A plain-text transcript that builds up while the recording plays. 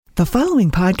The following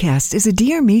podcast is a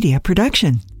Dear Media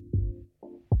production.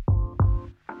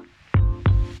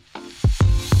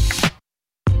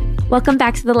 Welcome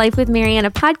back to the Life with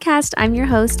Mariana podcast. I'm your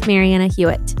host, Mariana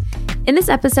Hewitt. In this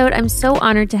episode, I'm so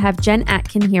honored to have Jen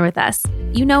Atkin here with us.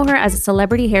 You know her as a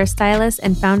celebrity hairstylist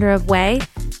and founder of Way,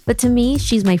 but to me,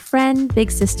 she's my friend, big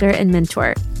sister, and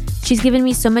mentor. She's given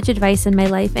me so much advice in my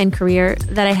life and career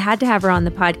that I had to have her on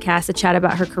the podcast to chat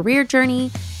about her career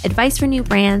journey, advice for new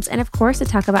brands, and of course, to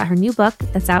talk about her new book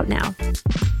that's out now.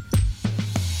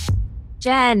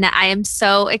 Jen, I am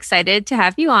so excited to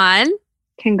have you on.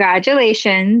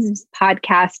 Congratulations,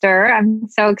 podcaster. I'm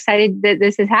so excited that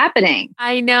this is happening.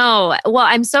 I know. Well,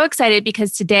 I'm so excited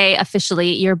because today,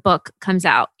 officially, your book comes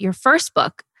out, your first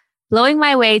book, Blowing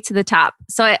My Way to the Top.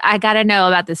 So I got to know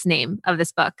about this name of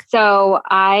this book. So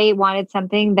I wanted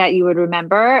something that you would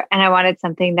remember, and I wanted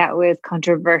something that was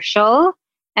controversial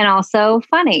and also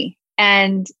funny.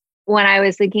 And when I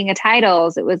was thinking of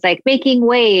titles, it was like Making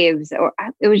Waves, or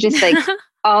it was just like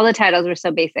all the titles were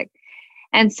so basic.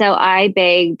 And so I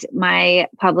begged my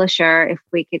publisher if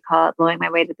we could call it Blowing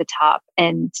My Way to the Top.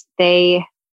 And they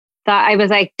thought, I was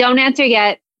like, don't answer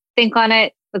yet. Think on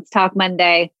it. Let's talk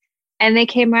Monday. And they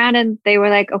came around and they were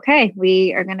like, okay,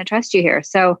 we are going to trust you here.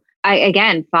 So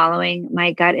again, following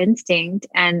my gut instinct,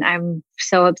 and I'm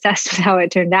so obsessed with how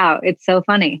it turned out. It's so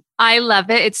funny. I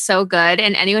love it. It's so good.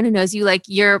 And anyone who knows you, like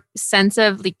your sense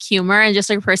of like humor and just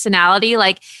like personality,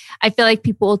 like I feel like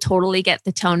people will totally get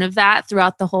the tone of that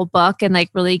throughout the whole book and like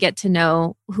really get to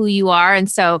know who you are. And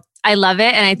so I love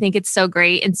it. And I think it's so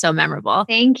great and so memorable.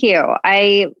 Thank you.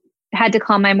 I had to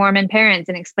call my Mormon parents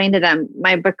and explain to them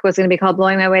my book was going to be called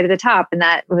Blowing My Way to the Top. And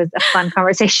that was a fun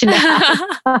conversation to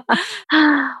have.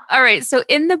 All right. So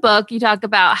in the book, you talk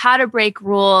about how to break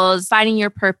rules, finding your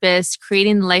purpose,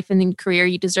 creating the life and the career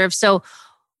you deserve. So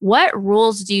what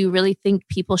rules do you really think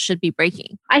people should be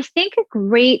breaking? I think a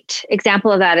great example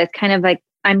of that is kind of like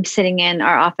I'm sitting in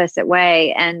our office at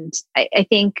Way. And I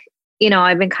think,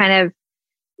 I've been kind of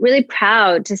really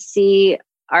proud to see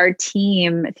our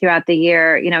team throughout the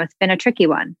year. It's been a tricky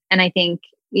one. And I think,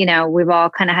 we've all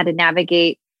kind of had to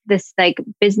navigate this like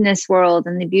business world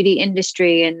and the beauty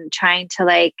industry and trying to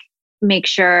like make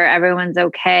sure everyone's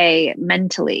okay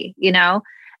mentally.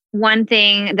 One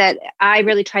thing that I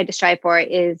really tried to strive for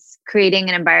is creating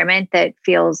an environment that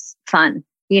feels fun.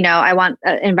 I want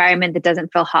an environment that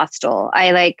doesn't feel hostile.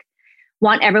 I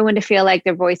want everyone to feel like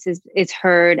their voice is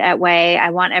heard at Way. I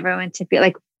want everyone to feel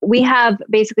like we have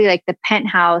basically like the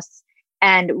penthouse,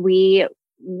 and we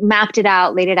mapped it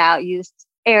out, laid it out, used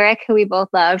Eric, who we both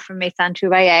love from Maison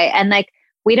Trouvaille. And like,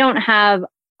 we don't have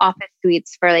office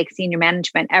suites for like senior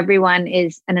management. Everyone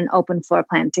is in an open floor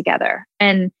plan together.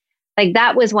 And like,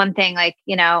 that was one thing, like,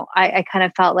 I kind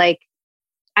of felt like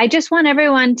I just want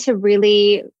everyone to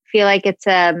really feel like it's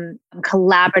a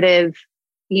collaborative,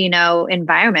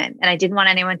 environment. And I didn't want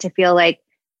anyone to feel like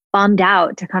bummed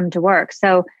out to come to work.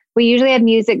 So we usually have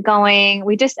music going.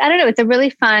 I don't know. It's a really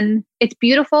fun, it's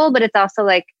beautiful, but it's also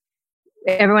like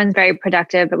everyone's very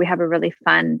productive, but we have a really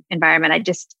fun environment.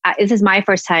 This is my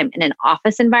first time in an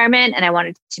office environment. And I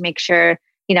wanted to make sure,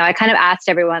 I kind of asked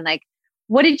everyone, like,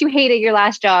 what did you hate at your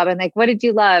last job? And like, what did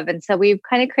you love? And so we've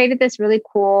kind of created this really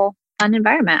cool, fun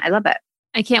environment. I love it.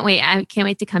 I can't wait. I can't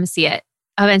wait to come see it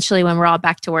eventually when we're all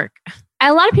back to work.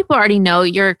 A lot of people already know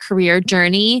your career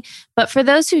journey, but for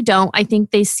those who don't, I think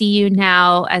they see you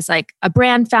now as like a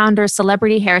brand founder,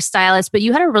 celebrity hairstylist, but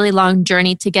you had a really long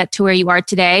journey to get to where you are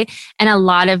today and a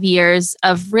lot of years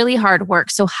of really hard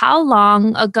work. So how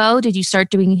long ago did you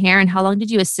start doing hair and how long did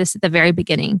you assist at the very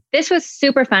beginning? This was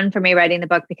super fun for me writing the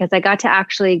book because I got to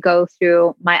actually go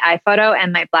through my iPhoto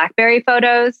and my BlackBerry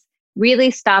photos, really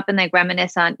stop and like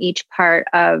reminisce on each part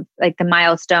of like the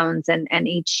milestones and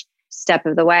each step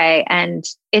of the way. And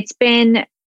it's been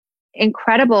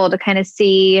incredible to kind of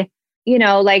see,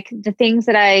 like the things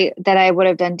that I would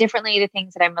have done differently, the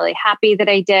things that I'm really happy that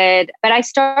I did. But I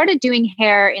started doing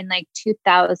hair in like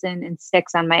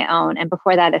 2006 on my own. And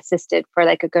before that, assisted for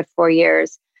like a good 4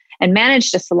 years and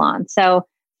managed a salon. So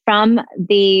from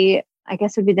I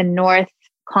guess would be the North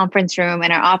conference room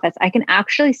in our office, I can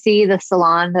actually see the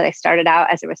salon that I started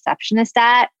out as a receptionist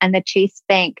at and the Chase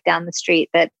Bank down the street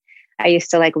that I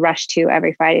used to like rush to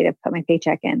every Friday to put my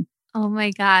paycheck in. Oh my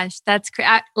gosh. That's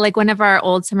like one of our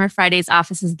old Summer Fridays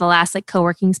offices, the last like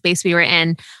co-working space we were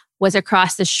in was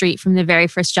across the street from the very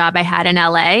first job I had in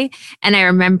LA. And I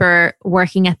remember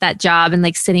working at that job and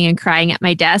like sitting and crying at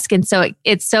my desk. And so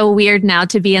it's so weird now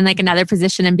to be in like another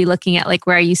position and be looking at like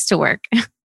where I used to work.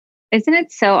 Isn't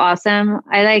it so awesome?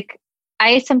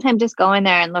 I sometimes just go in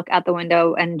there and look out the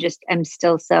window and just am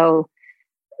still so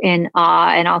in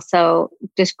awe and also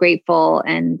just grateful.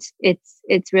 And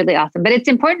it's really awesome. But it's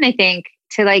important, I think,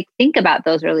 to like think about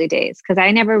those early days because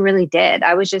I never really did.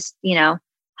 I was just,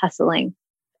 hustling.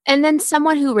 And then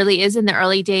someone who really is in the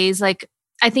early days, like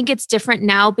I think it's different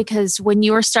now because when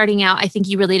you were starting out, I think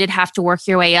you really did have to work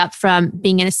your way up from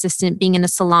being an assistant, being in a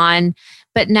salon.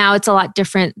 But now it's a lot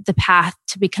different, the path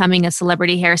to becoming a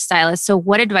celebrity hairstylist. So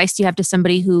what advice do you have to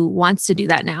somebody who wants to do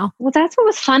that now? Well, that's what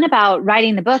was fun about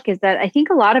writing the book is that I think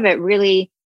a lot of it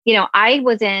really, I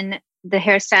was in the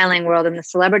hairstyling world and the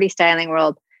celebrity styling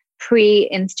world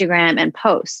pre-Instagram and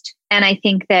post. And I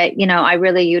think that, I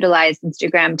really utilized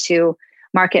Instagram to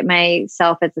market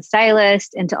myself as a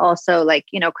stylist and to also like,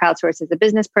 crowdsource as a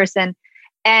business person.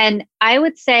 And I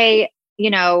would say,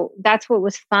 that's what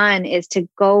was fun is to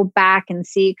go back and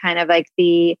see kind of like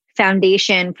the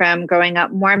foundation from growing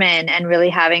up Mormon and really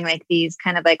having like these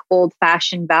kind of like old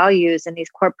fashioned values and these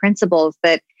core principles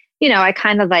that, I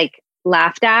kind of like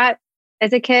laughed at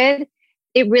as a kid.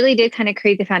 It really did kind of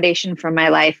create the foundation for my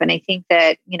life. And I think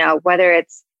that, whether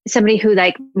it's somebody who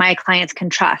like my clients can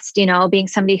trust, being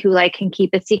somebody who like can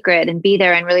keep a secret and be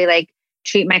there and really like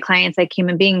treat my clients like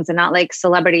human beings and not like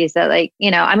celebrities that like,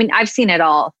 I've seen it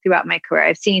all throughout my career.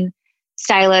 I've seen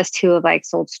stylists who have like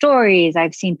sold stories.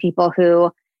 I've seen people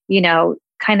who,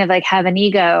 kind of like have an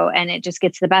ego and it just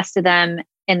gets the best of them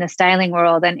in the styling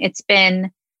world. And it's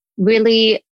been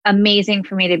really amazing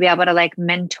for me to be able to like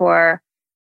mentor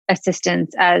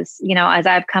assistants as, as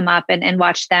I've come up and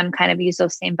watch them kind of use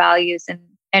those same values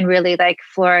and really like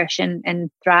flourish and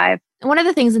thrive. One of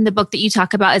the things in the book that you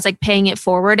talk about is like paying it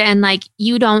forward. And like,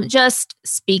 you don't just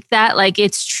speak that, like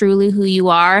it's truly who you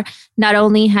are. Not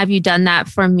only have you done that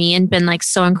for me and been like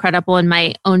so incredible in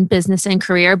my own business and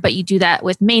career, but you do that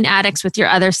with Main Addicts, with your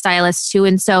other stylists too.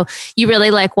 And so you really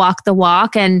like walk the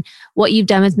walk, and what you've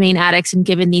done with Main Addicts and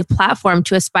given the platform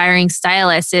to aspiring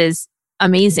stylists is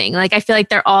amazing. Like, I feel like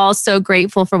they're all so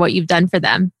grateful for what you've done for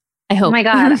them. I hope. Oh my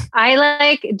God. I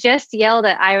like just yelled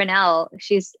at Ironelle.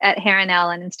 She's at Harinelle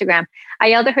on Instagram. I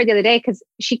yelled at her the other day because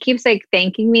she keeps like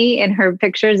thanking me in her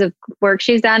pictures of work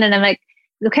she's done. And I'm like,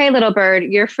 okay, little bird,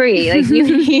 you're free. Like you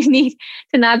need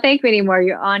to not thank me anymore.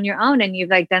 You're on your own and you've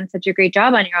like done such a great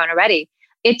job on your own already.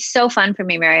 It's so fun for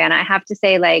me, Marianne. I have to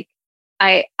say, like,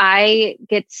 I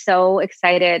get so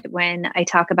excited when I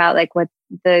talk about like what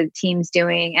the team's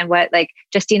doing and what like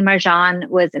Justine Marjan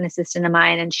was an assistant of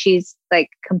mine and she's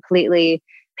like completely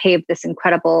paved this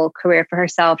incredible career for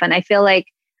herself. And I feel like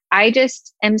I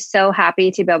just am so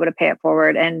happy to be able to pay it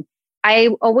forward. And I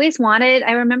always wanted,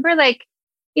 I remember like,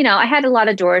 I had a lot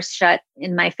of doors shut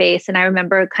in my face and I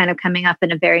remember kind of coming up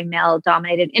in a very male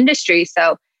dominated industry.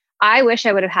 So I wish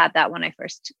I would have had that when I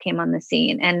first came on the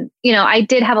scene. And, I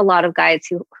did have a lot of guys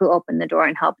who opened the door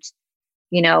and helped,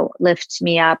 lift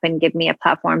me up and give me a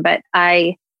platform. But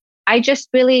I just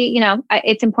really,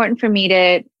 it's important for me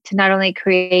to not only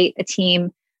create a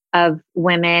team of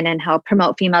women and help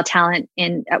promote female talent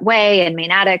at Way and Main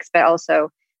Addicts, but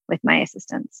also with my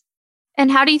assistants. And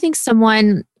how do you think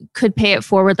someone could pay it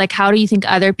forward? Like, how do you think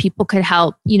other people could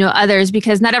help, others?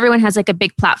 Because not everyone has like a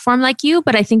big platform like you,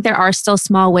 but I think there are still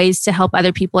small ways to help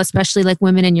other people, especially like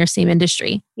women in your same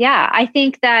industry. Yeah, I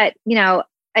think that,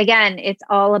 again, it's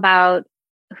all about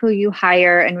who you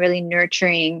hire and really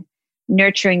nurturing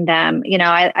them.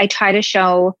 I try to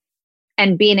show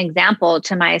and be an example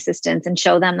to my assistants and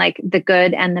show them like the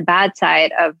good and the bad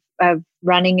side of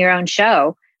running your own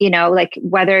show, like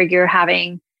whether you're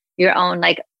having your own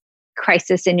like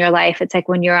crisis in your life. It's like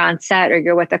when you're on set or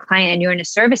you're with a client and you're in a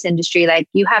service industry, like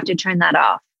you have to turn that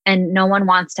off and no one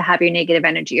wants to have your negative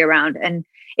energy around. And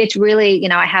it's really,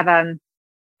 I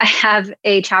have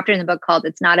a chapter in the book called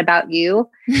It's Not About You.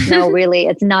 No, really,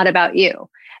 it's not about you.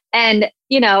 And,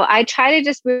 I try to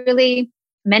just really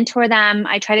mentor them.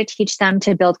 I try to teach them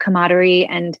to build camaraderie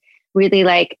and really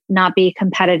like not be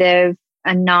competitive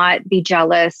and not be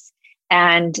jealous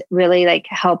and really like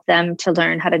help them to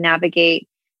learn how to navigate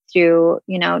through,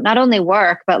 not only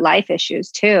work, but life issues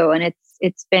too. And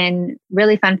it's been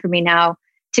really fun for me now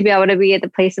to be able to be at the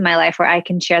place in my life where I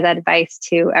can share that advice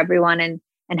to everyone and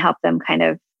help them kind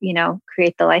of,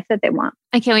 create the life that they want.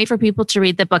 I can't wait for people to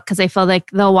read the book because I feel like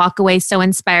they'll walk away so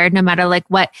inspired no matter like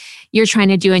what you're trying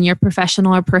to do in your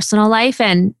professional or personal life.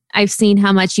 And I've seen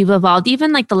how much you've evolved,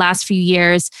 even like the last few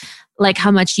years, like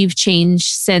how much you've changed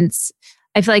since.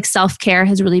 I feel like self-care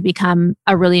has really become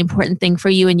a really important thing for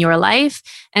you in your life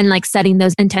and like setting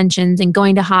those intentions and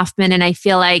going to Hoffman. And I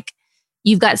feel like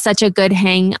you've got such a good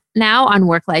hang now on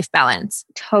work-life balance.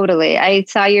 Totally. I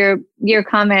saw your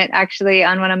comment actually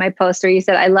on one of my posts where you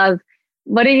said,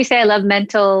 what did you say? I love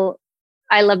mental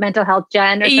health,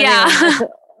 Jen, or something. Yeah.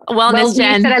 Wellness You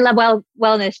Jen. said I love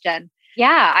wellness, Jen.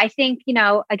 Yeah, I think,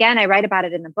 again, I write about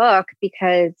it in the book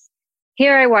because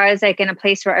here I was like in a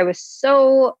place where I was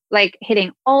so like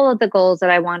hitting all of the goals that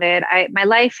I wanted. My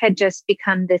life had just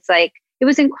become this like, it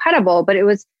was incredible, but I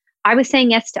was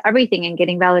saying yes to everything and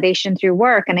getting validation through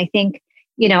work. And I think,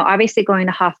 obviously going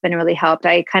to Hoffman really helped.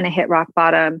 I kind of hit rock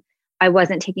bottom. I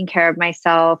wasn't taking care of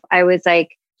myself. I was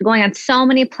like going on so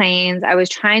many planes. I was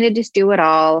trying to just do it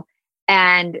all.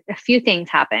 And a few things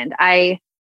happened. I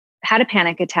had a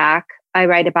panic attack. I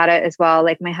write about it as well.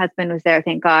 Like my husband was there,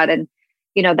 thank God. And,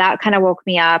 that kind of woke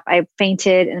me up. I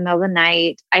fainted in the middle of the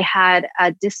night. I had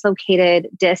a dislocated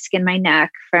disc in my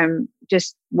neck from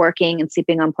just working and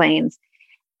sleeping on planes.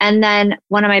 And then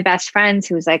one of my best friends,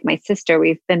 who's like my sister,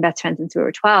 we've been best friends since we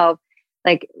were 12,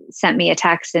 like sent me a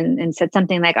text and said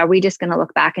something like, are we just going to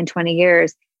look back in 20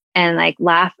 years and like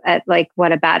laugh at like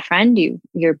what a bad friend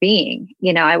you're being?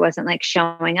 I wasn't like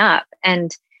showing up.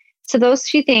 And so those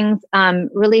few things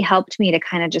really helped me to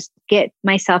kind of just get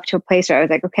myself to a place where I was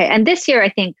like, okay. And this year, I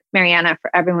think, Mariana,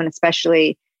 for everyone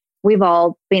especially, we've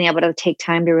all been able to take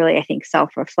time to really, I think,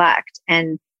 self-reflect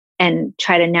and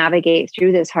try to navigate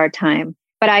through this hard time.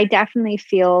 But I definitely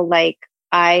feel like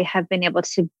I have been able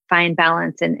to find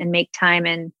balance and make time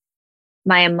in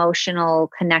my emotional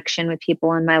connection with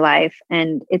people in my life.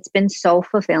 And it's been so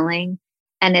fulfilling.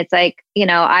 And it's like,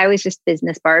 I was just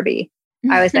business Barbie.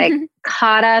 I was like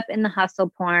caught up in the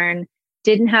hustle porn,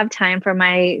 didn't have time for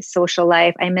my social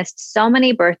life. I missed so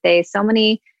many birthdays, so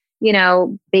many,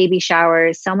 baby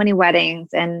showers, so many weddings.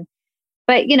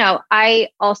 But I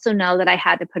also know that I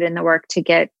had to put in the work to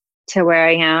get to where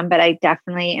I am, but I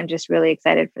definitely am just really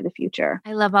excited for the future.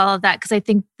 I love all of that because I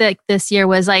think that this year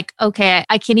was like, okay,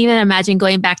 I can't even imagine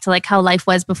going back to like how life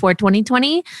was before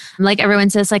 2020. Like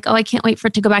everyone says like, oh, I can't wait for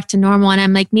it to go back to normal. And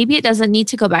I'm like, maybe it doesn't need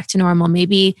to go back to normal.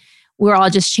 Maybe we're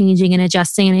all just changing and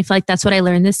adjusting. And I feel like that's what I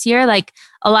learned this year. Like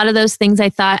a lot of those things I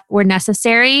thought were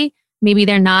necessary, maybe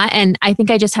they're not. And I think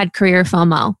I just had career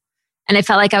FOMO. And I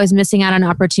felt like I was missing out on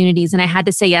opportunities and I had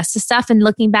to say yes to stuff. And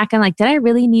looking back, I'm like, did I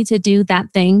really need to do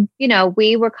that thing?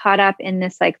 We were caught up in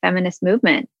this like feminist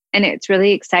movement and it's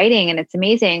really exciting and it's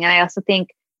amazing. And I also think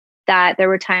that there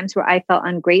were times where I felt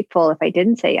ungrateful if I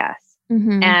didn't say yes.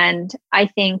 Mm-hmm. And I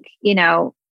think,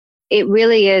 it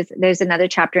really is. There's another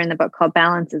chapter in the book called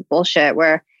Balance is Bullshit,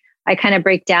 where I kind of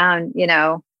break down,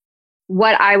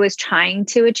 what I was trying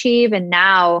to achieve and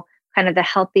now kind of the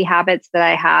healthy habits that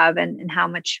I have and how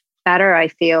much better I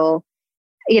feel,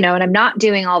 and I'm not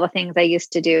doing all the things I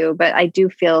used to do, but I do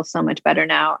feel so much better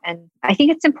now. And I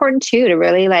think it's important too, to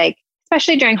really like,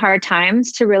 especially during hard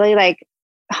times, to really like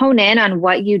hone in on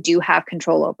what you do have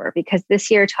control over, because this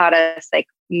year taught us like,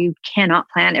 you cannot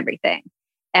plan everything.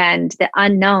 And the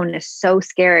unknown is so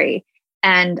scary.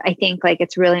 And I think like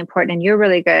it's really important. And you're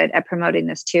really good at promoting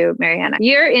this too, Mariana.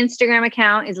 Your Instagram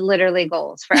account is literally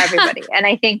goals for everybody. And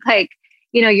I think like,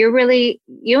 you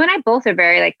and I both are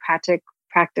very like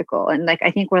practical. And like,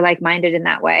 I think we're like-minded in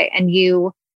that way. And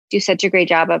you do such a great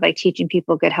job of like teaching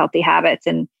people good, healthy habits.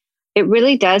 And it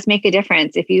really does make a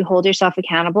difference if you hold yourself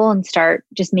accountable and start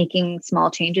just making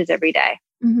small changes every day.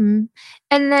 Mm-hmm.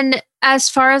 And then as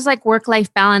far as like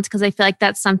work-life balance, because I feel like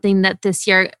that's something that this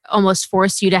year almost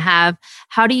forced you to have,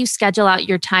 how do you schedule out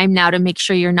your time now to make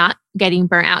sure you're not getting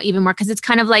burnt out even more? Because it's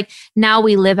kind of like now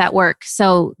we live at work.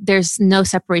 So there's no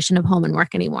separation of home and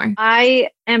work anymore. I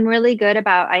am really good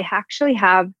I actually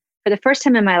have, for the first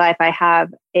time in my life, I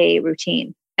have a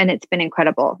routine and it's been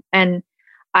incredible. And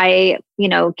I,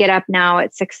 get up now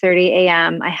at 6:30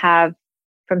 a.m. I have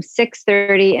from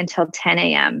 6:30 until 10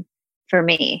 a.m. for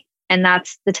me. And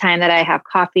that's the time that I have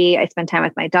coffee. I spend time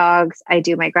with my dogs. I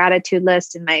do my gratitude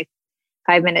list in my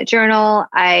 5-minute journal.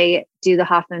 I do the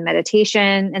Hoffman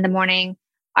meditation in the morning.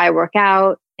 I work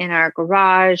out in our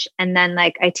garage. And then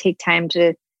like I take time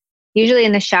to, usually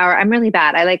in the shower, I'm really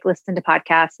bad. I like listen to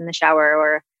podcasts in the shower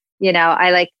or,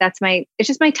 it's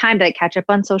just my time to like catch up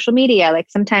on social media. Like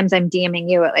sometimes I'm DMing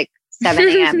you at like 7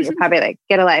 a.m. You're probably like,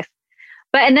 get a life.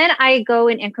 And then I go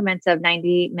in increments of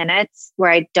 90 minutes where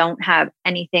I don't have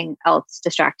anything else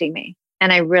distracting me.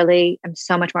 And I really am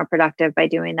so much more productive by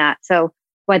doing that. So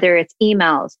whether it's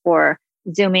emails or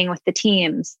Zooming with the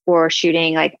teams or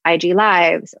shooting like IG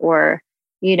lives or,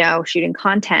 shooting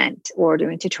content or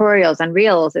doing tutorials on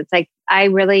Reels, it's like I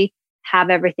really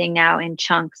have everything now in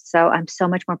chunks. So I'm so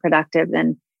much more productive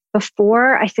than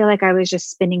before. I feel like I was just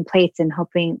spinning plates and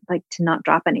hoping like to not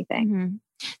drop anything. Mm-hmm.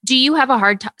 Do you have a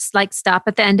hard stop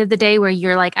at the end of the day where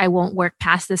you're like, I won't work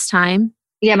past this time?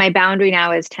 Yeah, my boundary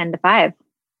now is 10 to 5.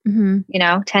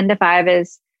 Mm-hmm. 10 to 5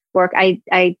 is work.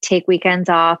 I take weekends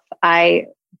off. I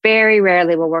very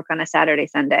rarely will work on a Saturday,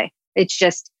 Sunday. It's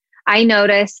just, I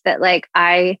notice that like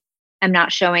I am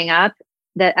not showing up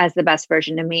that as the best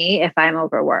version of me if I'm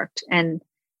overworked. And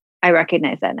I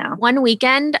recognize that now. One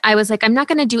weekend, I was like, I'm not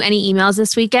going to do any emails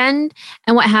this weekend.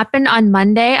 And what happened on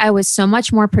Monday, I was so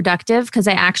much more productive because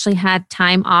I actually had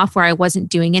time off where I wasn't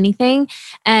doing anything.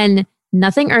 And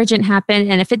nothing urgent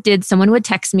happened. And if it did, someone would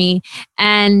text me.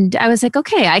 And I was like,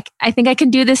 okay, I think I can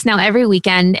do this now every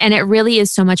weekend. And it really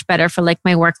is so much better for like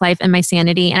my work life and my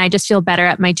sanity. And I just feel better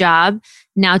at my job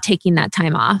now taking that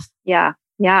time off. Yeah.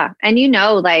 Yeah. And you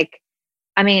know, like,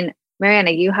 I mean,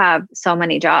 Mariana, you have so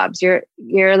many jobs.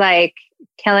 You're like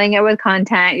killing it with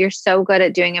content. You're so good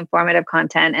at doing informative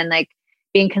content and like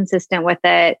being consistent with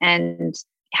it and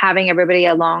having everybody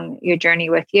along your journey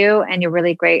with you. And you're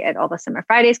really great at all the Summer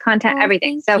Fridays content,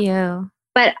 everything. Thank you.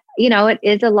 But you know, it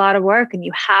is a lot of work and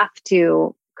you have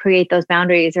to create those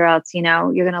boundaries or else, you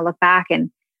know, you're going to look back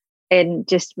and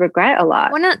just regret a lot.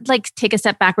 I want to like take a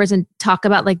step backwards and talk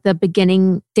about like the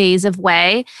beginning days of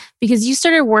Way, because you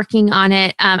started working on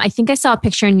it. I think I saw a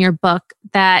picture in your book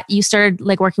that you started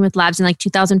like working with labs in like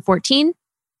 2014.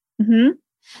 Mm-hmm.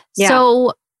 Yeah.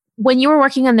 So when you were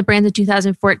working on the brand in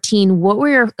 2014, what were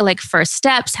your like first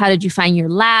steps? How did you find your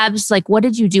labs? Like, what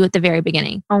did you do at the very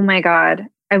beginning? Oh my God.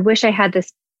 I wish I had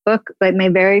this book, like my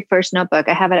very first notebook.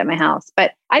 I have it at my house,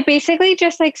 but I basically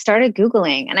just like started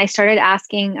Googling and I started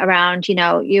asking around, you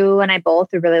know, you and I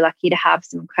both are really lucky to have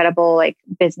some incredible like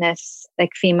business,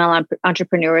 like female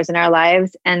entrepreneurs in our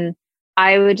lives. And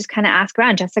I would just kind of ask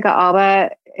around. Jessica Alba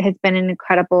has been an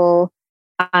incredible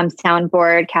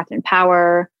soundboard, Catherine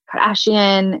Power,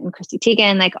 Kardashian and Chrissy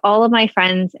Teigen, like all of my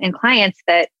friends and clients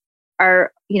that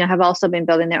are, you know, have also been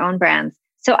building their own brands.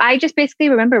 So I just basically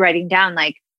remember writing down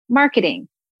like marketing,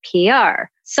 PR,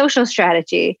 social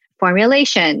strategy,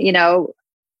 formulation, you know,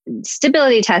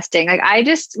 stability testing. Like I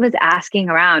just was asking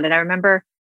around. And I remember,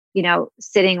 you know,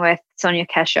 sitting with Sonia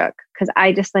Keshuk because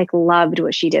I just like loved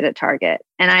what she did at Target.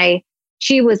 And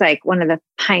she was like one of the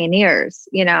pioneers,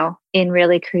 you know, in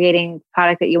really creating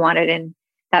product that you wanted in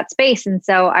that space. And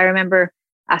so I remember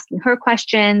asking her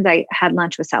questions. I had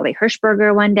lunch with Sally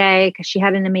Hirschberger one day because she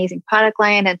had an amazing product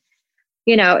line. And,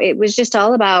 you know, it was just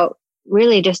all about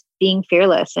really just being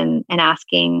fearless and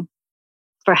asking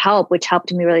for help, which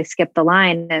helped me really skip the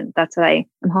line. And that's what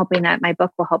I'm hoping that my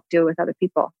book will help do with other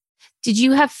people. Did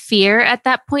you have fear at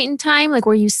that point in time? Like,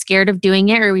 were you scared of doing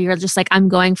it, or were you just like, I'm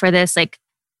going for this? Like,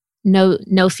 no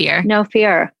fear. No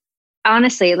fear.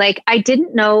 Honestly, like I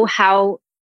didn't know how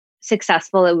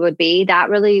successful it would be. That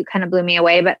really kind of blew me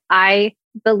away. But I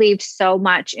believed so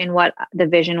much in what the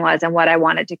vision was and what I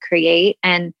wanted to create.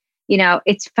 And you know,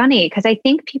 it's funny because I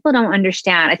think people don't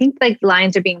understand. I think like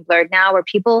lines are being blurred now where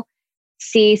people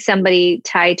see somebody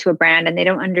tied to a brand and they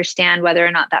don't understand whether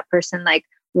or not that person like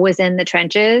was in the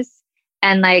trenches.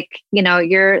 And like, you know,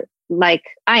 you're like,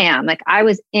 I am like, I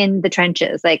was in the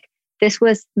trenches. Like this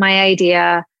was my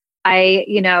idea. I,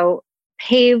 you know,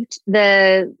 paved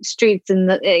the streets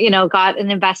and, you know, got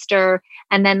an investor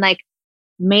and then like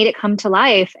made it come to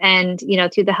life. And, you know,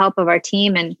 through the help of our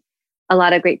team and a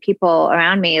lot of great people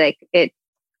around me, like it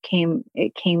came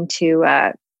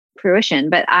to fruition,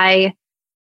 but I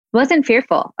wasn't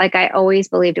fearful. Like I always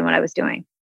believed in what I was doing.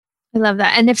 I love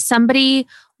that. And if somebody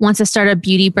wants to start a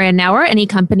beauty brand now, or any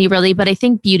company really, but I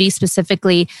think beauty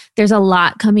specifically, there's a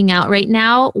lot coming out right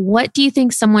now. What do you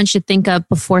think someone should think of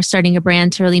before starting a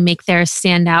brand to really make theirs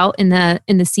stand out in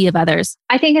the sea of others?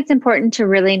 I think it's important to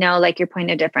really know like your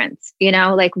point of difference, you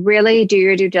know, like really do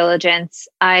your due diligence.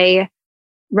 I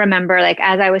remember like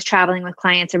as I was traveling with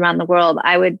clients around the world,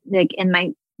 I would like in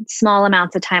my small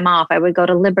amounts of time off, I would go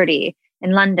to Liberty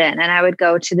in London and I would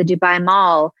go to the Dubai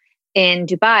Mall in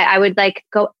Dubai. I would like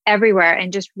go everywhere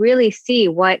and just really see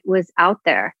what was out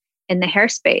there in the hair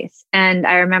space. And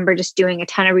I remember just doing a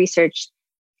ton of research.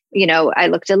 You know, I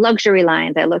looked at luxury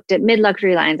lines, I looked at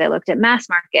mid-luxury lines, I looked at mass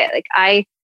market. Like I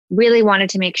really wanted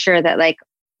to make sure that like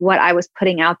what I was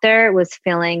putting out there was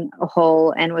filling a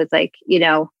hole and was like, you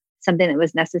know, something that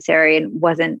was necessary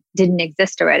and didn't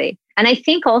exist already. And I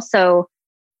think also,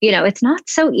 you know, it's not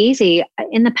so easy.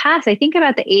 In the past, I think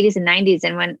about the 80s and 90s,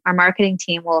 and when our marketing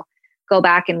team will go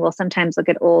back and we'll sometimes look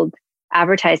at old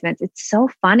advertisements, it's so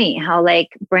funny how like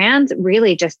brands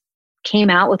really just came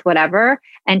out with whatever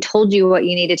and told you what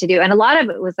you needed to do. And a lot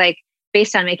of it was like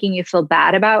based on making you feel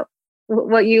bad about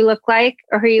what you look like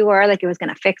or who you are. Like it was going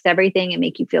to fix everything and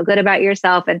make you feel good about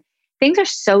yourself. And things are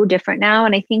so different now.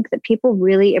 And I think that people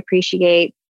really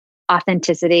appreciate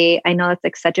authenticity. I know that's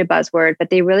like such a buzzword, but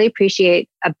they really appreciate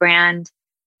a brand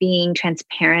being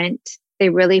transparent. They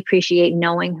really appreciate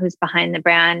knowing who's behind the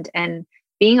brand and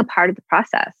being a part of the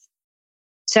process.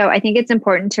 So I think it's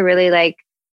important to really like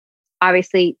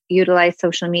obviously utilize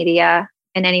social media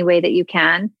in any way that you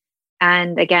can.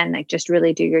 And again, like just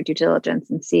really do your due diligence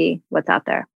and see what's out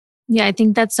there. Yeah, I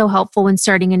think that's so helpful when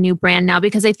starting a new brand now,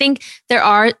 because I think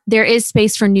there is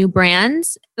space for new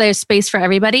brands. There's space for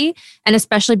everybody. And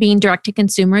especially being direct to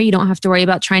consumer, you don't have to worry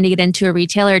about trying to get into a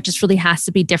retailer. It just really has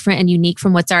to be different and unique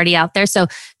from what's already out there. So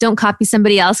don't copy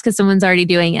somebody else because someone's already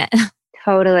doing it.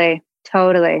 Totally.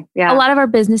 Yeah. A lot of our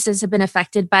businesses have been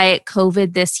affected by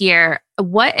COVID this year.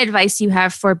 What advice do you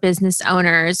have for business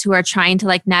owners who are trying to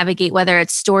like navigate whether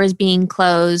it's stores being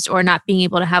closed or not being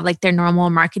able to have like their normal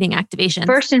marketing activations?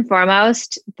 First and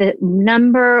foremost, the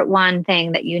number one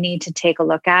thing that you need to take a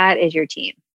look at is your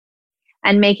team,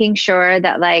 and making sure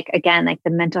that like, again, like the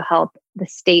mental health, the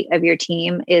state of your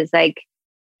team is like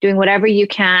doing whatever you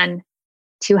can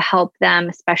to help them,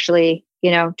 especially,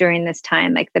 during this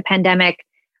time, like the pandemic.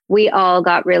 We all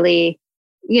got really,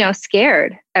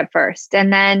 scared at first.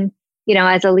 And then,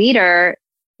 as a leader,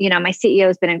 my CEO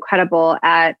has been incredible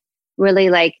at really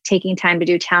like taking time to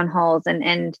do town halls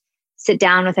and sit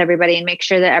down with everybody and make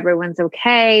sure that everyone's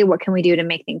okay. What can we do to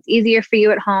make things easier for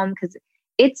you at home? Because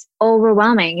it's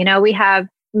overwhelming. We have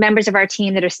members of our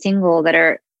team that are single, that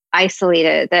are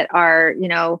isolated, that are,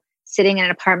 sitting in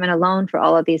an apartment alone for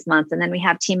all of these months. And then we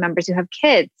have team members who have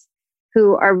kids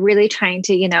who are really trying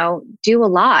to, do a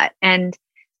lot. And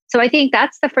so I think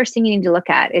that's the first thing you need to look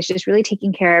at, is just really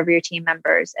taking care of your team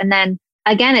members. And then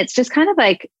again, it's just kind of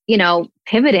like,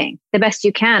 pivoting the best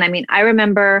you can. I mean, I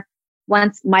remember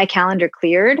once my calendar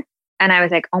cleared and I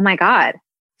was like, oh my God,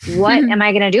 what am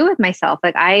I going to do with myself?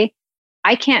 Like I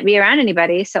can't be around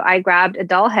anybody. So I grabbed a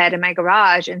doll head in my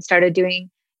garage and started doing,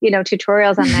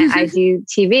 tutorials on my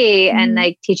IGTV and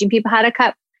like teaching people how to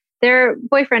cut their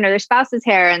boyfriend or their spouse's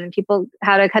hair, and people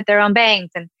how to cut their own bangs.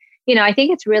 And, I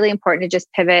think it's really important to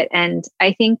just pivot. And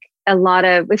I think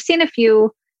we've seen a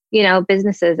few,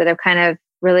 businesses that have kind of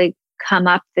really come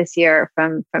up this year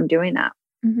from doing that.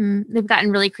 Mm-hmm. They've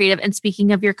gotten really creative. And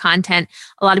speaking of your content,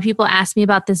 a lot of people ask me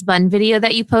about this bun video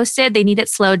that you posted. They need it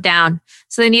slowed down.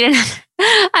 So they needed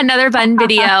another bun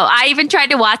video. I even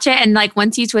tried to watch it. And like,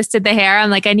 once you twisted the hair,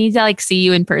 I'm like, I need to like see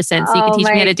you in person so you can teach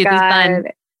me how to do this bun.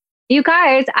 You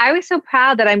guys, I was so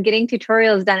proud that I'm getting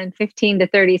tutorials done in 15 to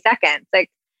 30 seconds. Like,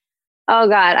 oh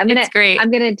God, I'm going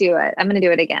to do it. I'm going to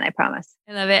do it again. I promise.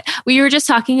 I love it. We were just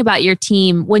talking about your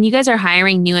team. When you guys are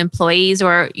hiring new employees,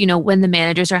 or, when the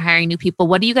managers are hiring new people,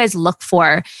 what do you guys look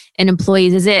for in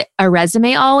employees? Is it a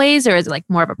resume always, or is it like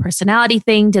more of a personality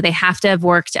thing? Do they have to have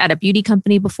worked at a beauty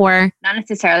company before? Not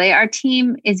necessarily. Our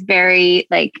team is very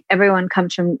like, everyone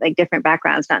comes from like different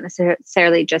backgrounds, not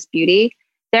necessarily just beauty.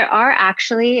 There are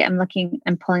actually, I'm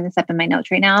pulling this up in my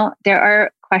notes right now. There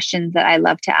are questions that I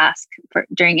love to ask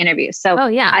during interviews. So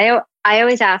I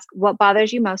always ask, what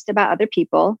bothers you most about other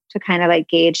people, to kind of like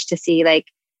gauge to see like,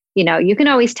 you can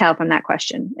always tell from that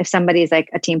question if somebody's like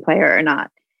a team player or not.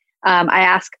 I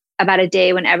ask about a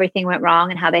day when everything went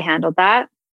wrong and how they handled that.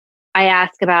 I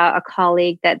ask about a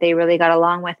colleague that they really got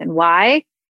along with and why.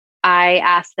 I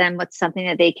ask them what's something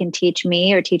that they can teach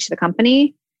me or teach the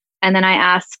company. And then I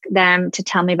ask them to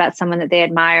tell me about someone that they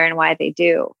admire and why they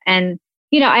do. And,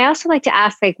 I also like to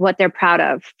ask like what they're proud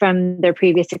of from their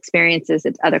previous experiences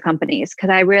at other companies. Cause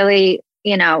I really,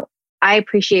 I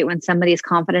appreciate when somebody's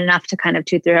confident enough to kind of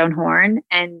toot their own horn.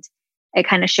 And it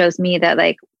kind of shows me that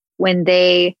like when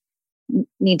they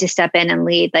need to step in and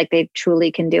lead, like they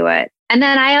truly can do it. And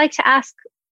then I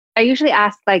usually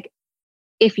ask like,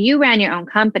 if you ran your own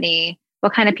company,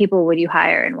 what kind of people would you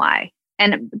hire and why?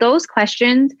 And those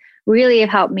questions really have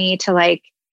helped me to like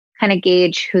kind of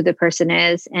gauge who the person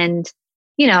is. And,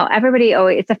 everybody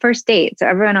it's a first date. So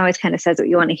everyone always kind of says what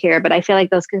you want to hear, but I feel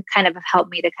like those could kind of have helped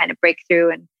me to kind of break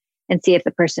through and see if the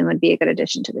person would be a good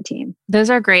addition to the team. Those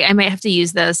are great. I might have to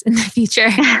use those in the future.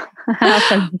 I'll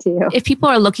send them to you. If people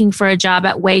are looking for a job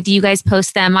at Way, do you guys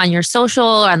post them on your social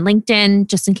or on LinkedIn,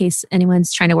 just in case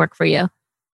anyone's trying to work for you?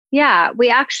 Yeah,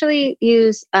 we actually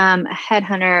use a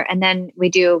headhunter, and then we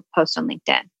do post on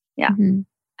LinkedIn. Yeah. Mm-hmm.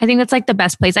 I think that's like the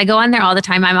best place. I go on there all the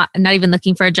time. I'm not even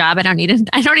looking for a job. I don't need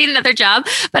another job,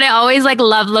 but I always like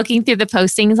love looking through the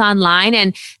postings online,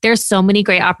 and there's so many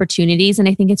great opportunities. And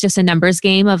I think it's just a numbers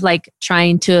game of like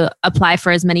trying to apply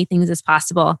for as many things as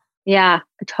possible. Yeah,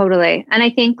 totally. And I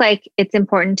think like it's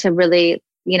important to really,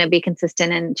 be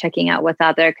consistent in checking out what's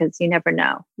out there, because you never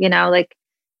know, like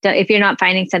if you're not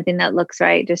finding something that looks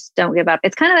right, just don't give up.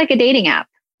 It's kind of like a dating app,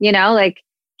 like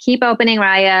keep opening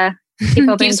Raya, keep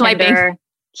opening swiping. Tinder.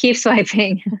 keep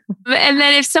swiping. And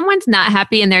then if someone's not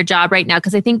happy in their job right now,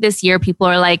 because I think this year people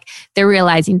are like, they're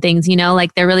realizing things,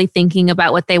 like they're really thinking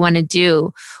about what they want to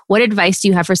do. What advice do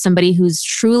you have for somebody who's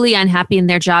truly unhappy in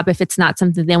their job if it's not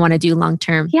something they want to do long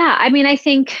term? Yeah. I mean, I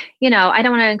think, I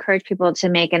don't want to encourage people to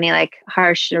make any like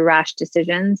harsh or rash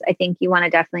decisions. I think you want to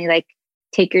definitely like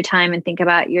take your time and think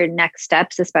about your next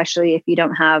steps, especially if you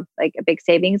don't have like a big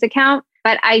savings account.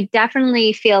 But I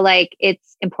definitely feel like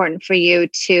it's important for you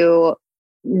to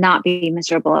not be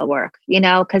miserable at work,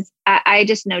 because I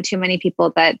just know too many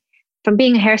people that from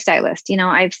being a hairstylist,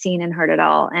 I've seen and heard it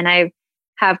all. And I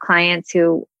have clients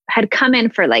who had come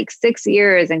in for like 6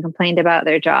 years and complained about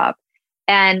their job.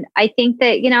 And I think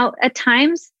that, at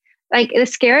times, like the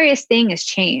scariest thing is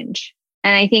change.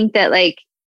 And I think that like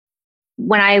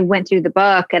when I went through the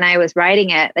book and I was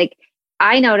writing it, like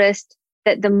I noticed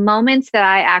that the moments that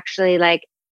I actually like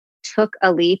took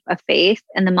a leap of faith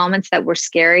and the moments that were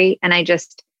scary and I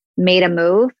just made a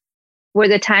move were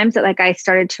the times that like I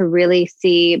started to really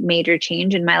see major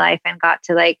change in my life and got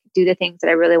to like do the things that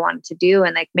I really wanted to do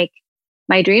and like make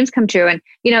my dreams come true. And,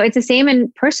 it's the same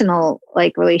in personal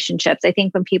like relationships. I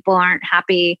think when people aren't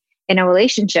happy in a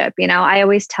relationship, I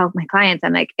always tell my clients,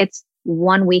 I'm like, it's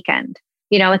one weekend.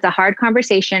 It's a hard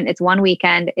conversation. It's one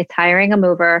weekend. It's hiring a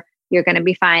mover. You're going to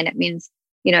be fine. It means,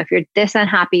 if you're this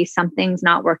unhappy, something's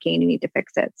not working, you need to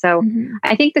fix it. So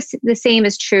I think the same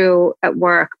is true at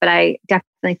work, but I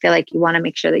definitely feel like you want to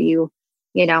make sure that you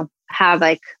have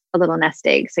like a little nest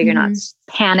egg. So you're not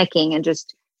panicking and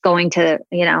just going to,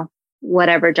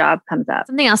 whatever job comes up.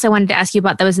 Something else I wanted to ask you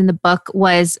about that was in the book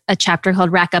was a chapter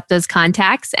called Rack Up Those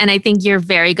Contacts. And I think you're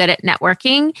very good at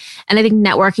networking. And I think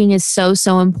networking is so,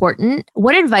 so important.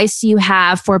 What advice do you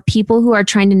have for people who are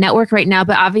trying to network right now,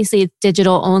 but obviously it's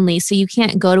digital only. So you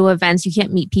can't go to events, you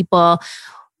can't meet people.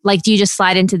 Like, do you just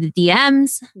slide into the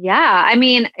DMs? Yeah. I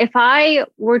mean, if I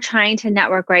were trying to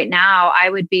network right now,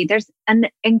 there's an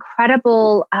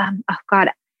incredible,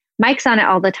 Mike's on it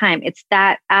all the time. It's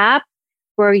that app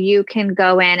where you can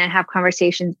go in and have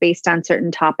conversations based on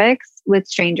certain topics with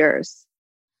strangers.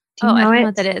 I don't know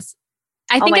what that is.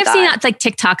 I think I've seen like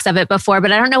TikToks of it before,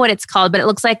 but I don't know what it's called, but it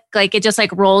looks like it just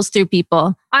like rolls through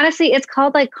people. Honestly, it's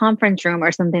called like Conference Room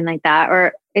or something like that,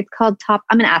 or it's called I'm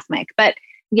going to ask Mike, but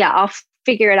yeah, I'll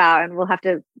figure it out and we'll have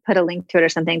to put a link to it or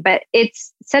something. But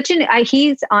it's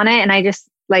he's on it and I just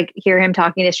like hear him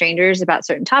talking to strangers about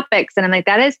certain topics. And I'm like,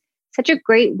 that is such a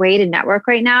great way to network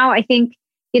right now. I think,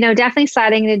 definitely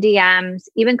sliding into DMs,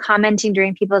 even commenting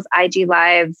during people's IG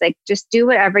lives, like just do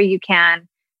whatever you can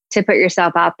to put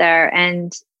yourself out there.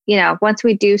 And, once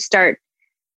we do start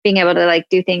being able to like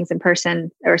do things in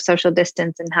person or social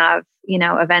distance and have,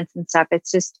 events and stuff,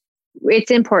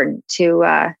 it's important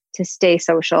to stay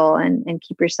social and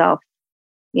keep yourself,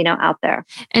 out there.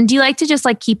 And do you like to just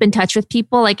like keep in touch with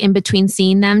people, like in between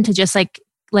seeing them to just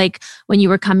like when you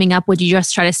were coming up, would you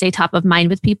just try to stay top of mind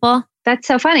with people? That's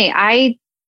so funny. I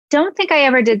don't think I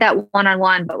ever did that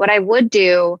one-on-one, but what I would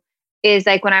do is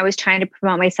like when I was trying to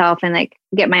promote myself and like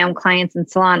get my own clients in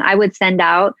salon, I would send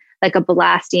out like a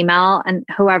blast email, and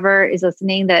whoever is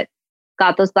listening that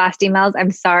got those blast emails,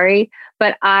 I'm sorry,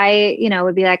 but I,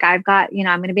 would be like, I've got,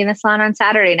 I'm going to be in the salon on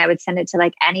Saturday, and I would send it to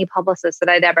like any publicist that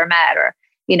I'd ever met, or,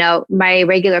 my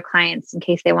regular clients in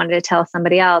case they wanted to tell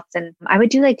somebody else. And I would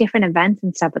do like different events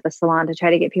and stuff at the salon to try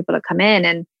to get people to come in,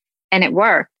 and it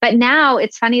worked. But now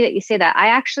it's funny that you say that. I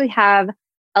actually have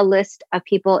a list of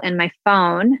people in my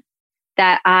phone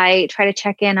that I try to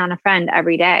check in on a friend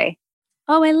every day.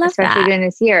 Oh, I love that. Especially during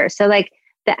this year. So like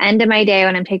the end of my day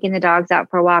when I'm taking the dogs out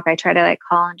for a walk, I try to like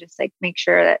call and just like make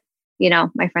sure that,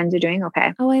 my friends are doing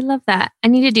okay. Oh, I love that. I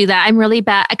need to do that. I'm really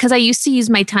bad because I used to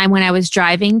use my time when I was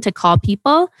driving to call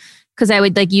people because I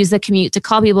would like use the commute to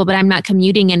call people, but I'm not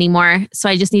commuting anymore. So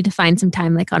I just need to find some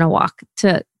time like on a walk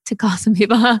to call some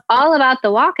people. All about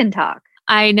the walk and talk.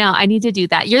 I know. I need to do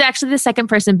that. You're actually the second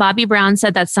person. Bobby Brown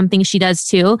said that's something she does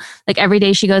too. Like every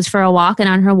day she goes for a walk, and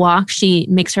on her walk, she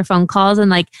makes her phone calls and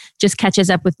like just catches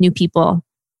up with new people.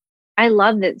 I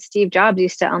love that Steve Jobs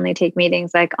used to only take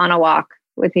meetings like on a walk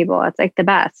with people. It's like the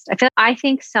best. I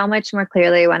think so much more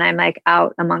clearly when I'm like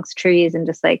out amongst trees and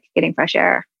just like getting fresh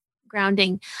air.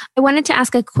 Grounding. I wanted to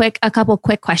ask a couple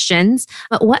quick questions.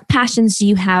 But what passions do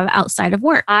you have outside of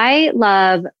work? I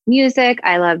love music.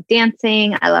 I love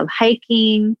dancing. I love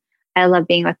hiking. I love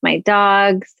being with my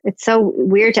dogs. It's so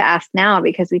weird to ask now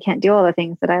because we can't do all the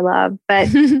things that I love. But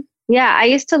yeah, I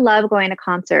used to love going to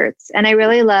concerts, and I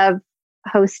really love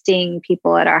hosting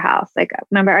people at our house. Like,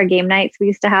 remember our game nights we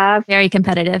used to have? Very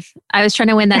competitive. I was trying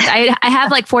to win that. I have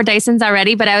like 4 Dysons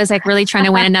already, but I was like really trying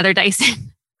to win another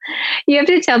Dyson. You have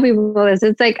to tell people this.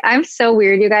 It's like, I'm so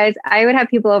weird, you guys. I would have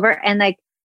people over and like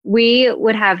we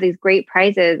would have these great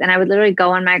prizes, and I would literally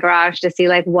go in my garage to see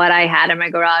like what I had in my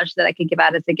garage that I could give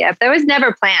out as a gift. That was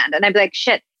never planned. And I'd be like,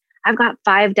 shit, I've got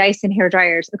 5 Dyson hair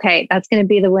dryers. Okay, that's going to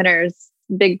be the winner's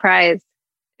big prize.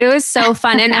 It was so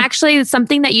fun. And actually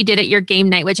something that you did at your game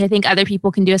night, which I think other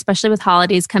people can do, especially with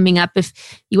holidays coming up,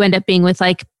 if you end up being with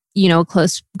like,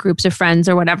 close groups of friends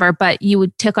or whatever, but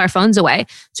took our phones away.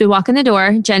 So we walk in the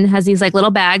door. Jen has these like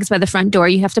little bags by the front door.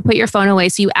 You have to put your phone away.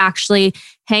 So you actually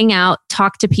hang out,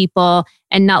 talk to people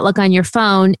and not look on your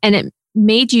phone. And it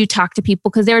made you talk to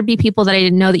people because there would be people that I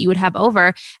didn't know that you would have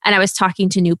over. And I was talking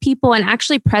to new people and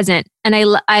actually present. And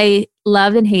I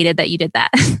loved and hated that you did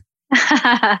that.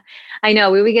 I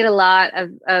know we would get a lot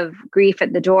of grief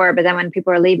at the door, but then when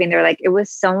people are leaving, they're like, it was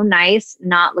so nice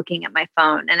not looking at my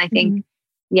phone. And I think,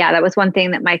 yeah, that was one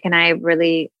thing that Mike and I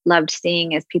really loved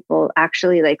seeing is people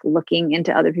actually like looking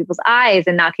into other people's eyes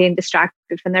and not getting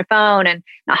distracted from their phone and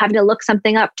not having to look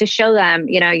something up to show them,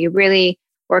 you really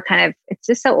were kind of, it's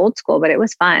just so old school, but it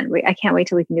was fun. I can't wait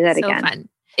till we can do that again. Fun.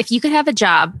 If you could have a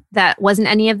job that wasn't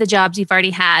any of the jobs you've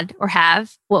already had or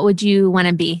have, what would you want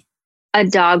to be? A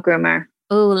dog groomer.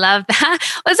 Oh, love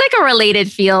that. It's like a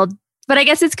related field, but I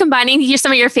guess it's combining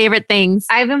some of your favorite things.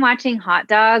 I've been watching Hot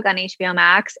Dog on HBO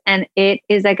Max, and it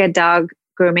is like a dog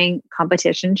grooming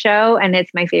competition show, and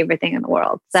it's my favorite thing in the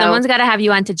world. So someone's got to have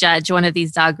you on to judge one of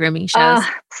these dog grooming shows. Oh,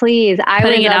 please. I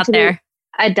Putting would it love out to there.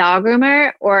 be a dog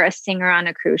groomer or a singer on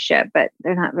a cruise ship, but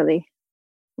they're not really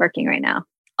working right now.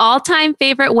 All-time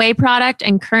favorite whey product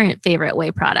and current favorite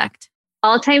whey product?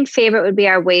 All-time favorite would be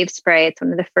our Wave Spray. It's one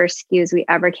of the first SKUs we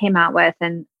ever came out with,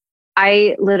 and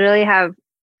I literally have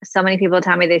so many people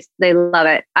tell me they love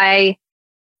it. I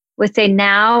would say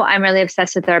now I'm really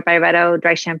obsessed with our Byretto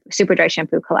dry shampoo, super dry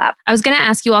shampoo collab. I was going to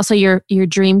ask you also your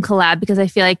dream collab because I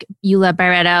feel like you love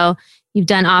Byretto. You've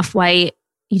done Off-White.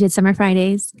 You did Summer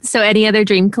Fridays. So any other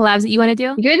dream collabs that you want to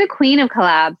do? You're the queen of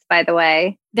collabs, by the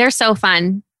way. They're so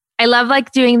fun. I love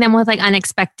like doing them with like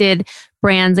unexpected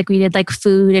brands. Like we did like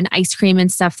food and ice cream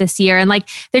and stuff this year. And like,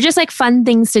 they're just like fun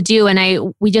things to do.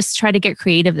 And we just try to get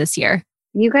creative this year.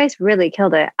 You guys really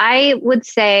killed it. I would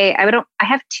say, I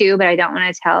have 2, but I don't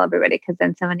want to tell everybody because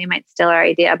then somebody might steal our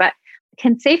idea. But I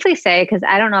can safely say, because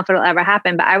I don't know if it'll ever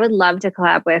happen, but I would love to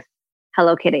collab with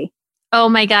Hello Kitty. Oh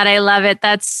my God, I love it.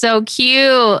 That's so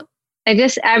cute.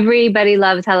 Everybody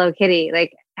loves Hello Kitty.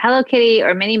 Like Hello Kitty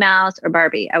or Minnie Mouse or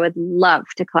Barbie. I would love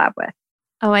to collab with.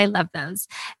 Oh, I love those.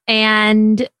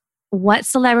 And what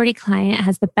celebrity client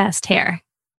has the best hair?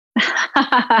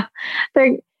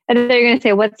 They're going to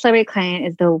say, what celebrity client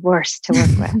is the worst to work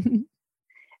with? Can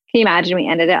you imagine we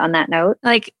ended it on that note?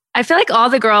 Like, I feel like all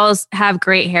the girls have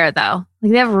great hair though.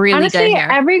 Like they have really Honestly, good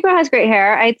hair. Every girl has great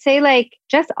hair. I'd say like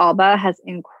Jess Alba has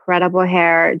incredible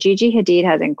hair. Gigi Hadid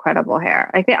has incredible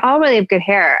hair. Like they all really have good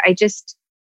hair.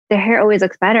 Their hair always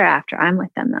looks better after I'm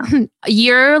with them though.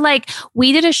 You're like,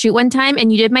 we did a shoot one time and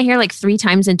you did my hair like 3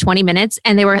 times in 20 minutes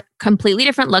and they were completely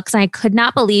different looks. And I could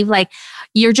not believe like,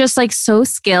 you're just like so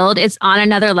skilled. It's on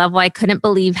another level. I couldn't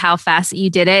believe how fast you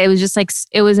did it. It was just like,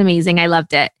 it was amazing. I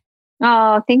loved it.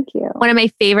 Oh, thank you. One of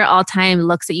my favorite all-time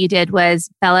looks that you did was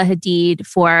Bella Hadid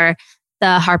for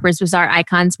the Harper's Bazaar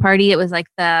Icons party. It was like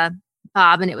the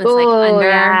bob and it was like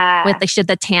under with she had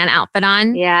the tan outfit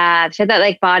on. Yeah. She had that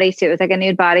like bodysuit. It was like a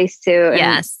nude bodysuit.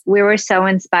 Yes. We were so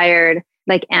inspired,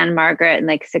 like Anne Margaret in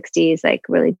like 60s, like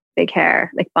really big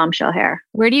hair, like bombshell hair.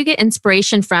 Where do you get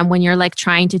inspiration from when you're like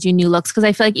trying to do new looks? Because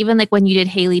I feel like even like when you did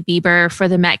Hailey Bieber for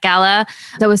the Met Gala,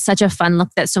 that was such a fun look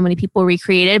that so many people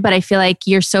recreated. But I feel like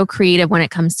you're so creative when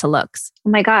it comes to looks. Oh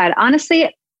my God.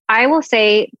 Honestly, I will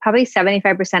say probably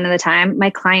 75% of the time, my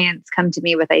clients come to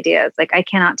me with ideas. Like I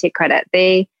cannot take credit.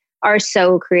 They are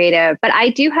so creative. But I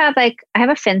do have I have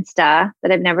a Finsta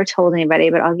that I've never told anybody,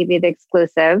 but I'll give you the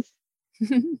exclusive.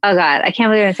 Oh God, I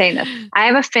can't believe I'm saying this. I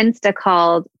have a Finsta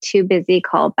called Too Busy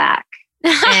Call Back.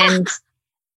 And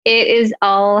it is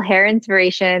all hair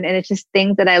inspiration and it's just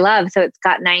things that I love. So it's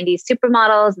got 90s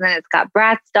supermodels and then it's got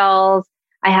Bratz dolls.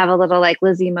 I have a little like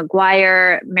Lizzie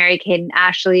McGuire, Mary-Kate and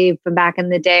Ashley from back in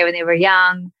the day when they were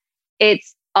young.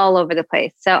 It's all over the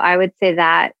place. So I would say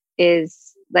that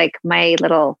is like my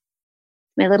little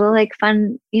like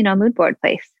fun, mood board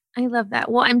place. I love that.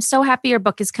 Well, I'm so happy your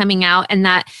book is coming out and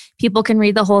that people can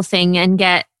read the whole thing and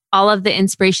get all of the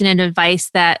inspiration and advice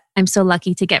that I'm so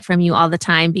lucky to get from you all the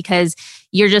time because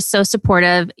you're just so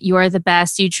supportive. You're the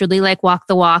best. You truly like walk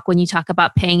the walk when you talk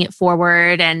about paying it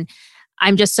forward. And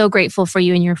I'm just so grateful for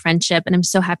you and your friendship. And I'm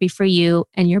so happy for you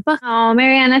and your book. Oh,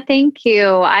 Mariana, thank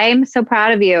you. I'm so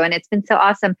proud of you. And it's been so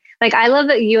awesome. Like, I love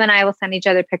that you and I will send each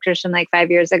other pictures from like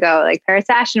 5 years ago, like Paris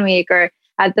Fashion Week or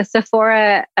at the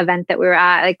Sephora event that we were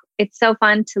at. Like, it's so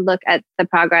fun to look at the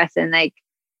progress and like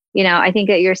I think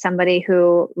that you're somebody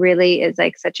who really is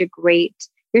like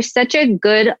you're such a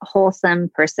good, wholesome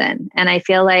person. And I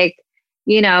feel like,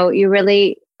 you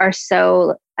really are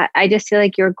I just feel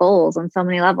like your goals on so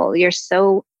many levels, you're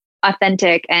so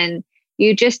authentic, and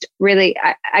you just really,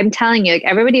 I'm telling you, like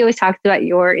everybody always talks about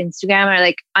your Instagram or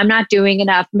like, I'm not doing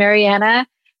enough. Mariana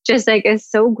just like is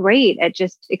so great at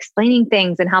just explaining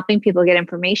things and helping people get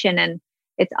information. And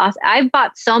it's awesome. I've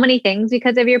bought so many things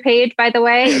because of your page, by the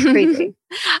way. It's crazy.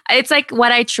 It's like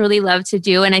what I truly love to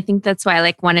do. And I think that's why I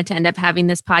like wanted to end up having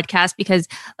this podcast, because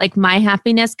like my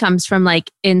happiness comes from like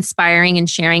inspiring and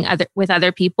sharing with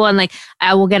other people. And like,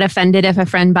 I will get offended if a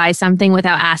friend buys something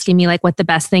without asking me like what the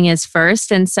best thing is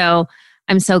first. And so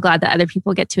I'm so glad that other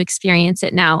people get to experience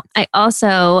it now. I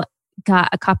also got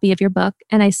a copy of your book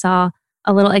and I saw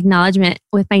a little acknowledgement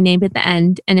with my name at the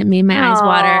end, and it made my eyes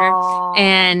water.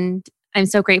 And I'm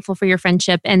so grateful for your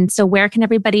friendship. And so where can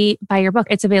everybody buy your book?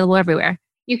 It's available everywhere.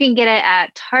 You can get it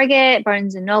at Target,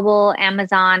 Barnes & Noble,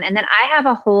 Amazon. And then I have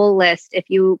a whole list. If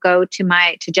you go to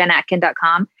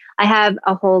jenatkin.com, I have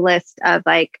a whole list of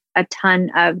like a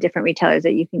ton of different retailers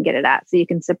that you can get it at. So you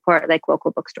can support like local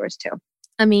bookstores too.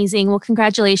 Amazing. Well,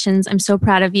 congratulations. I'm so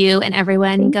proud of you, and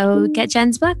everyone go get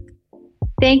Jen's book.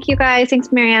 Thank you guys.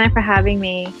 Thanks, Mariana, for having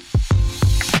me.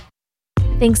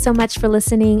 Thanks so much for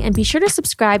listening, and be sure to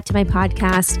subscribe to my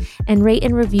podcast and rate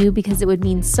and review because it would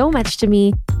mean so much to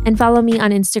me. And follow me on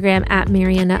Instagram at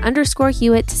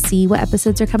Mariana_Hewitt to see what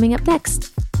episodes are coming up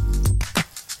next.